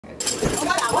What's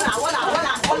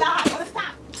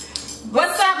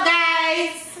up,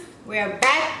 guys? We're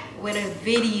back with a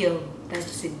video that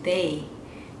today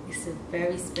is a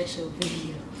very special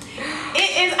video.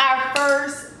 It is our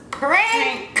first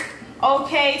prank.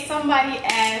 Okay, somebody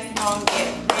asked gonna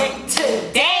get pranked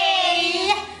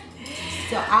today.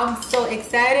 So I'm so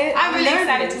excited. I'm really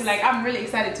excited too. Like, I'm really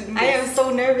excited to do this. I am so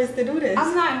nervous to do this.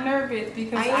 I'm not nervous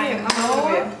because I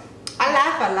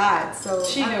laugh a lot, so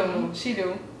She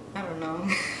do. I don't know.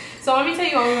 So let me tell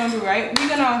you what we're gonna do, right? We're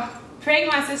gonna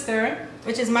prank my sister,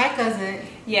 which is my cousin.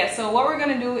 Yeah. So what we're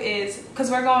gonna do is,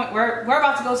 cause we're about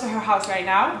to go to her house right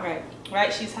now. Right.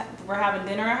 We're having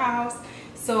dinner at her house.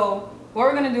 So what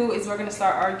we're gonna do is we're gonna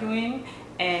start arguing,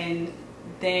 and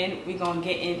then we're gonna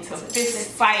get into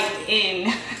fist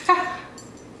fighting.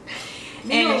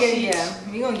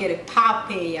 We're gonna get it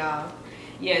popping, y'all.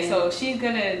 Yeah. So she's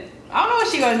gonna. I don't know what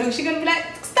she's gonna do. She's gonna be like,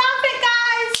 "Stop it,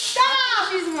 guys! Stop!"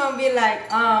 She's gonna be like,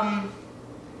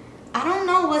 I don't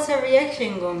know what's her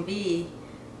reaction gonna be.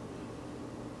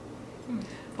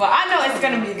 But I know it's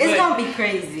gonna be good. It's gonna be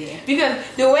crazy. Because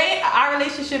the way our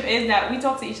relationship is that we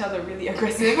talk to each other really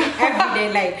aggressive. Every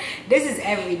day, like, this is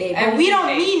every day. But we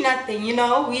don't mean nothing, you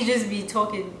know? We just be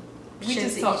talking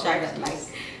shit to each other, like,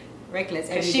 reckless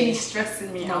every day. She be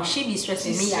stressing me out. No, she be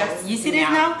stressing me out. You see this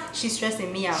now? She's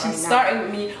stressing me out right now. She's starting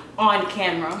with me on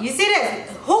camera. You see this?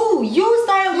 Who? You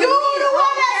started with me. You the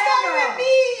one that started with me.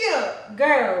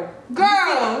 Girl.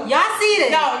 Y'all see this?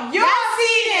 No, y'all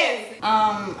see this.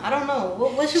 I don't know.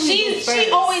 What should we do first? She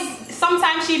always,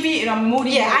 sometimes she be in a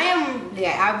moody mood.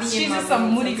 I'll be She's in my just a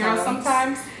moody girl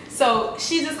sometimes. So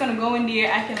she's just gonna go in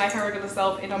there acting like her regular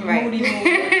self in a moody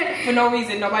mood for no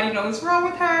reason. Nobody knows what's wrong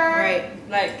with her. Right.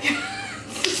 Like,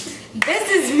 this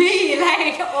is me,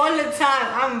 like, all the time.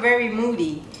 I'm very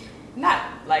moody. Not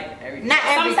like every time. Not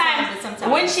every time, but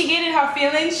sometimes. When she get in her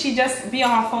feelings, she just be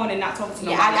on her phone and not talking to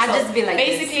nobody. Yeah, I just be like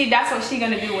basically, that's what she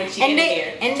gonna do when she get in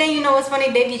there. And then, you know what's funny?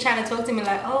 They be trying to talk to me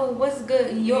like, oh, what's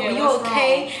good? You okay?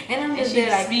 Wrong? And I'm just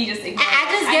there like, I just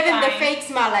give it the fake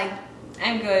smile like,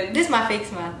 I'm good. This is my fake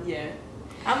smile. Yeah.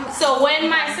 So when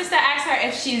my sister asks her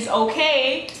if she's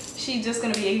okay, she's just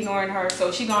gonna be ignoring her,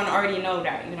 so she gonna already know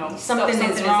that, you know, something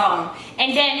is wrong.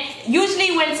 And then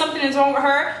usually when something is wrong with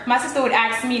her, my sister would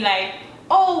ask me like,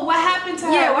 oh, what happened to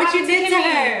her? Yeah, what you did to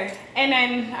her? And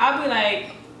then I'll be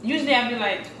like, usually I'll be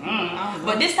like,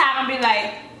 but this time I'll be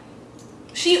like,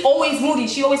 she always moody,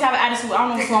 she always have an attitude, I don't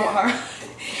know what's wrong with her.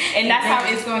 And that's how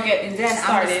it's gonna get started.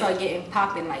 I'm gonna start getting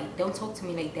popping, like, don't talk to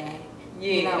me like that.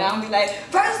 Yeah, you know? And I'm be like,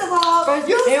 first of all, and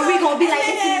we gonna be like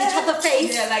in each other's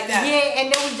face. Yeah, like that. Yeah,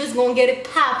 and then we just gonna get it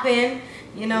popping,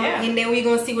 you know, and then we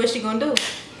gonna see what she gonna do.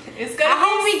 It's gonna I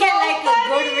hope we get like a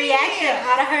good reaction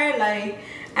out of her. Like,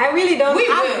 I really don't.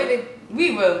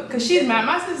 We will, cause she's mad.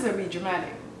 My sister be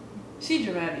dramatic. She's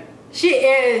dramatic. She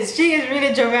is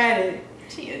really dramatic.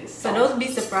 She is. So don't be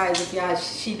surprised if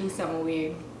she do something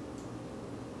weird.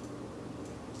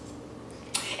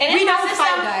 And we don't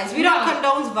fight, guys. We don't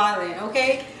condone violence,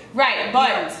 okay? Right,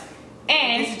 but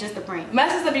and this is just a prank. My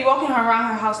sister be walking around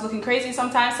her house looking crazy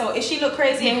sometimes. So if she look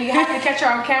crazy and we have to catch her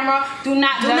on camera, do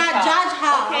not judge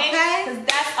her, okay? Because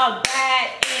that's a bad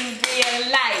in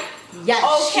real life. Yes,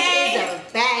 she is a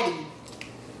baddie.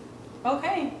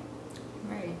 Okay.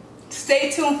 Right.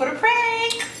 Stay tuned for the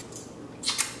prank.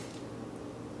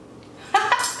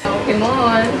 Come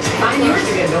on. Find yours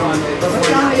to get on.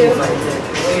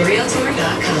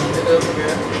 Realtor.com.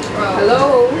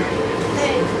 Hello.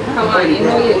 Hey. Come on, you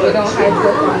know you don't have to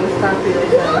on the stuff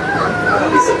yourself.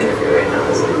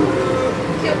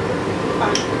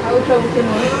 How trouble you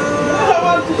know?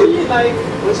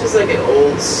 Which is like an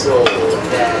old soul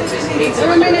that just hates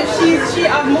every minute she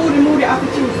moody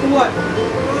attitude for what?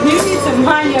 You need to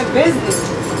mind your business.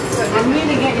 I'm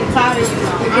really getting tired of you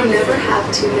now. You can never have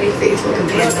too many faithful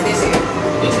companions.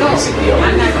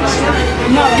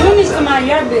 No, you need to mind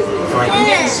your business. I'm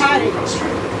getting tired of you.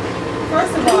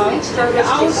 First of all, the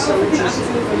hours for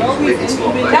no reason.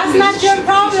 That's not your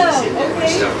problem,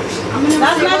 okay?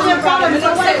 That's not your problem.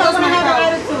 So what if I want to have an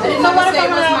attitude? So what if I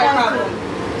want to have an attitude?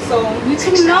 So you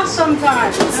too nuts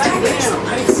sometimes.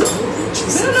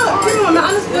 No, come on, I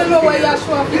understand why y'all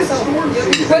show up yourself. What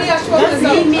do y'all show up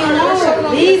yourself? Leave me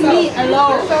alone. Leave me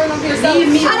alone.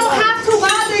 Leave me alone. I don't have to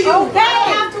bother you. Okay. I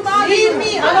don't have to bother you. Leave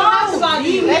me alone. I don't have to bother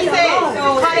you. That's it.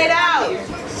 So cut it out.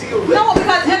 No,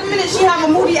 because every minute she have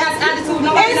a moody ass attitude.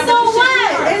 And so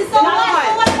what? And so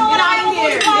what? Get out of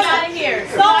here. Get out of here.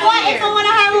 So what if I want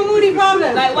to have a moody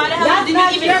problem? Like, why the hell did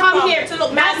you even come here to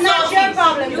look mad salty? That's not your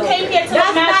problem. You came here to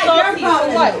look mad salty. That's not your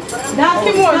problem. What?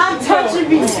 Stop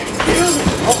touching me.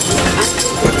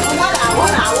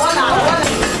 Voila.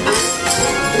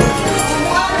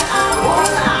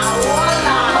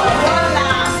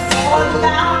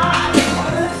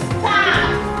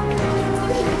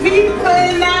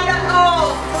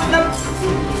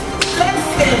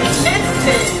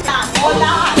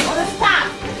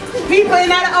 people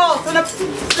in the house.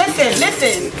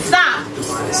 Listen. Stop.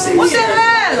 What the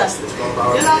hell?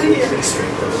 Get out of here.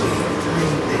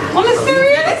 On the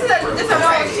serious? This is a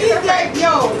prank. She's like,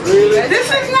 yo, this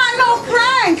is not no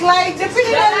prank. Like, the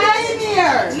people that in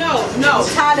here. No.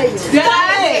 Tired of you.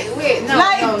 Wait, no.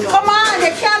 Like, come on,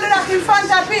 they can't do that in front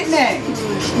of picnic.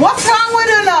 What's wrong with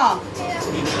you now?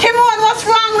 Come on, what's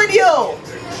wrong with you?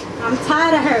 I'm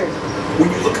tired of her. When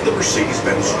you look at the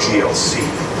Mercedes-Benz GLC,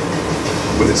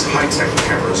 with its high-tech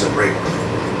cameras and radar,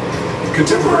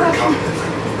 contemporary cockpit,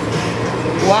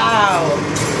 Wow.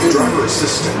 driver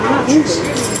assist technologies,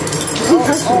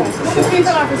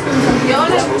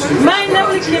 Mine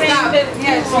never came in.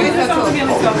 Yes, Come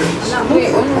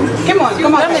on.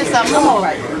 Come over here.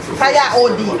 Kaya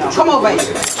OD now. Come over here.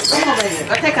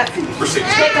 Take a seat.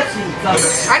 Take a seat.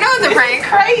 I know it's a prank.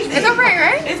 Crazy. It's a prank,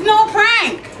 right? It's no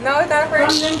prank. No, it's not a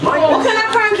prank. What kind of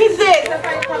prank is this?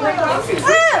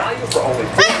 Value for only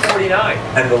 $4.49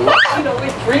 and the line only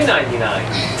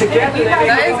 $3.99. Together they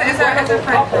make It's a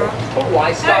prank, bro. But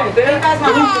why stop there?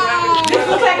 This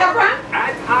looks like a prank?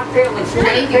 Add cocktail and sweet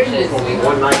potatoes only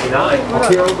 $1.99.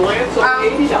 Hero Glance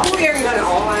only $80. That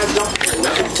all adds up to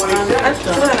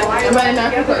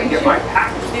 $11.27. Get my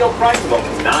package deal price of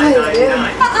only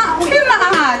 $9.99. Feel my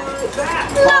heart.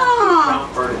 No.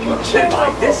 And my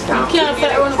discount. Can't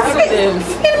fit one of them.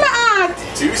 Feel my heart.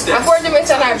 Tuesday. Unfortunately, it's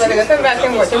not brother. Come back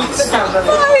and watch. I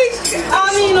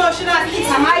mean, no, should I keep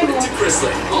my room?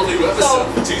 All new episode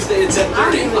Tuesday at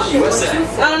 10:30 on USA.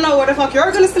 I don't know where the fuck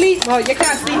you're gonna sleep, but you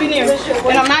can't sleep in here.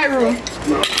 In my room.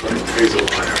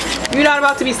 You're not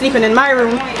about to be sleeping in my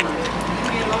room. I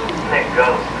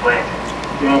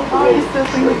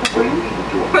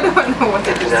don't know what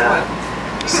to do.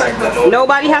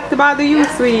 Nobody have to bother you,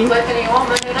 sweetie.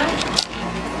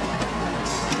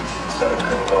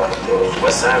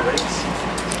 West Side race.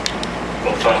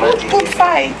 Good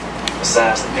fight.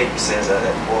 Besides, the paper says that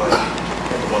boy, the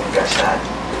one who got shot,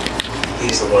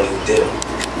 he's the one who did it.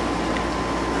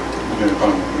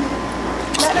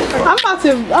 I'm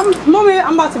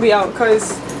about to be out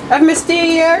because if I stay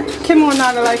here, Kim will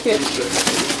not like it.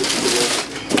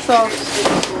 So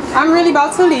I'm really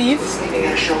about to leave. Says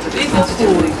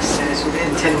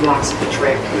within 10 blocks of the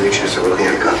track. Any chance that we're looking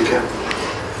at a copycat?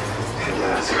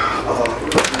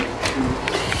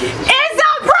 It's a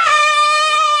prank!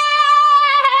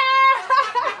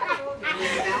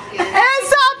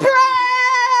 It's a prank!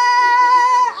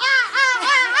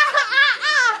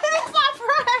 It's a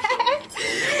prank!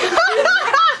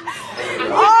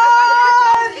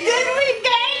 Oh, did we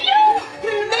get you?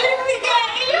 Did we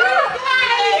get you?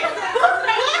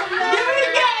 Did we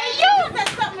get you?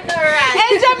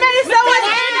 It's a minister was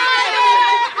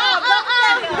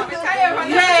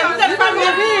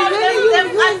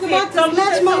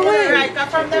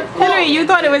Henry, you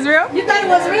thought it was real? You thought it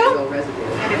was real?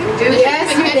 Yes,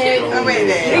 you did. Oh, wait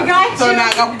there. We got So you. now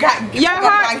I got your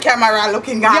heart on camera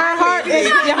looking guy. Your heart is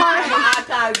your heart.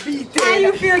 How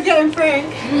you feel getting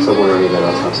pranked? Someone already got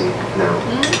autopsy now.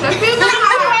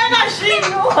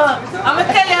 I'm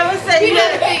gonna tell you, I'm gonna say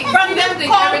From them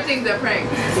think everything's a prank.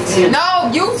 No,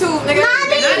 YouTube, nigga.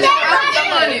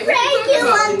 Prank you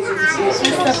one time. It's a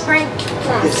prank.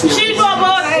 She's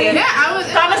about it. Yeah, I was.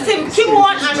 Kim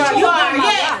one and you are. Yeah. Nah,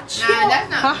 that's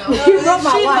not. No. You know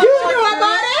my wife. You knew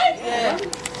about it? Yeah.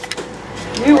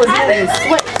 We was in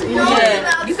sweat.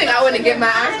 Yeah. You think I wouldn't get my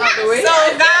ass out the way? So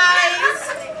guys,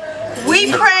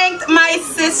 we pranked my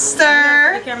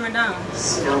sister. Camera down.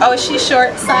 Oh, she's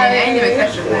short. Sorry.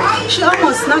 She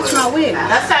almost snatched my wig.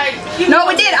 No,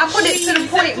 we did. I put it to the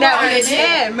point that we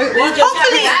did.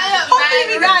 Hopefully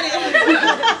we got it.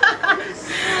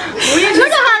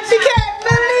 Look at her. She can't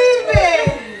believe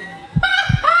it.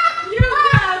 You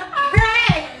got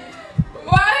pranked.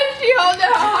 Why is she holding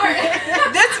her heart?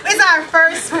 This is our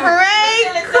first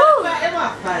prank.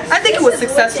 I think it was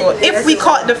successful if we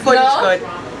caught the footage good. She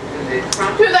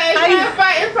was like, you can't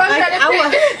fight in front of the I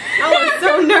was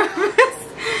so nervous.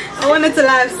 I wanted to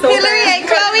laugh so Hillary bad. and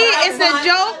Chloe, it's a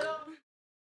joke.